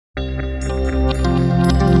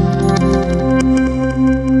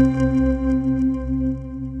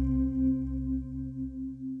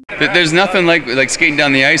There's nothing like skating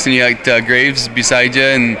down the ice and you got Graves beside you,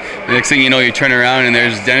 and the next thing you know, you turn around and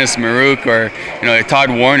there's Dennis Marouk or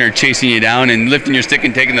Todd Warner chasing you down and lifting your stick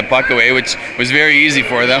and taking the puck away, which was very easy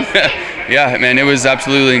for them. Yeah, man, it was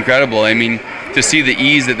absolutely incredible. I mean, to see the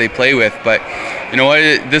ease that they play with. But you know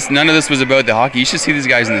what? None of this was about the hockey. You should see these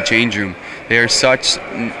guys in the change room. They are such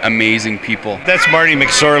amazing people. That's Marty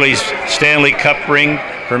McSorley's Stanley Cup ring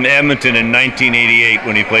from Edmonton in 1988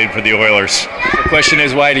 when he played for the Oilers. The question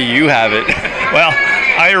is, why do you have it? Well,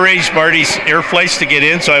 I arranged Marty's air flights to get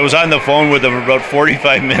in, so I was on the phone with him for about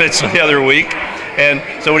 45 minutes the other week. And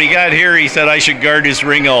so when he got here, he said I should guard his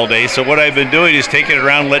ring all day. So what I've been doing is taking it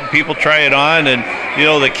around, letting people try it on, and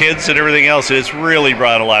the kids and everything else. And it's really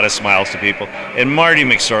brought a lot of smiles to people. And Marty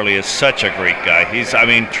McSorley is such a great guy. He's,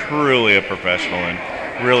 truly a professional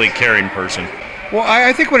and really caring person. Well,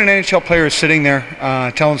 I think when an NHL player is sitting there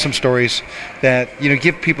telling some stories that,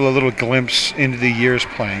 give people a little glimpse into the years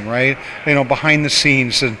playing, right? Behind the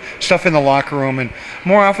scenes and stuff in the locker room. And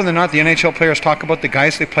more often than not, the NHL players talk about the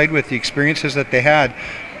guys they played with, the experiences that they had.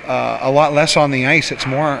 A lot less on the ice. It's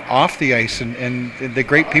more off the ice and the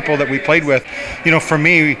great people that we played with. For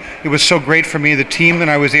me, it was so great for me, the team that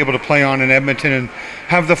I was able to play on in Edmonton and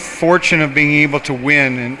have the fortune of being able to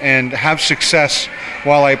win and have success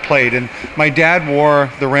while I played. And my dad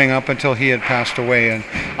wore the ring up until he had passed away, and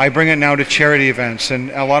I bring it now to charity events, and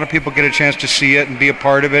a lot of people get a chance to see it and be a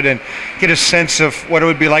part of it and get a sense of what it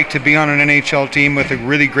would be like to be on an NHL team with a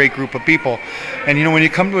really great group of people. And when you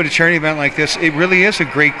come to a charity event like this, it really is a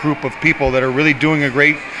great group of people that are really doing a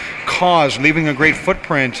great cause, leaving a great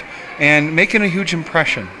footprint and making a huge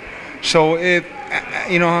impression. So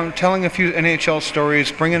I'm telling a few NHL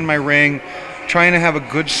stories, bringing my ring, trying to have a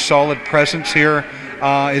good solid presence here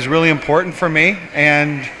is really important for me.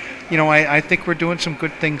 And I think we're doing some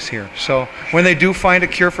good things here. So when they do find a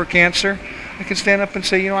cure for cancer, I can stand up and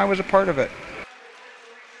say, I was a part of it.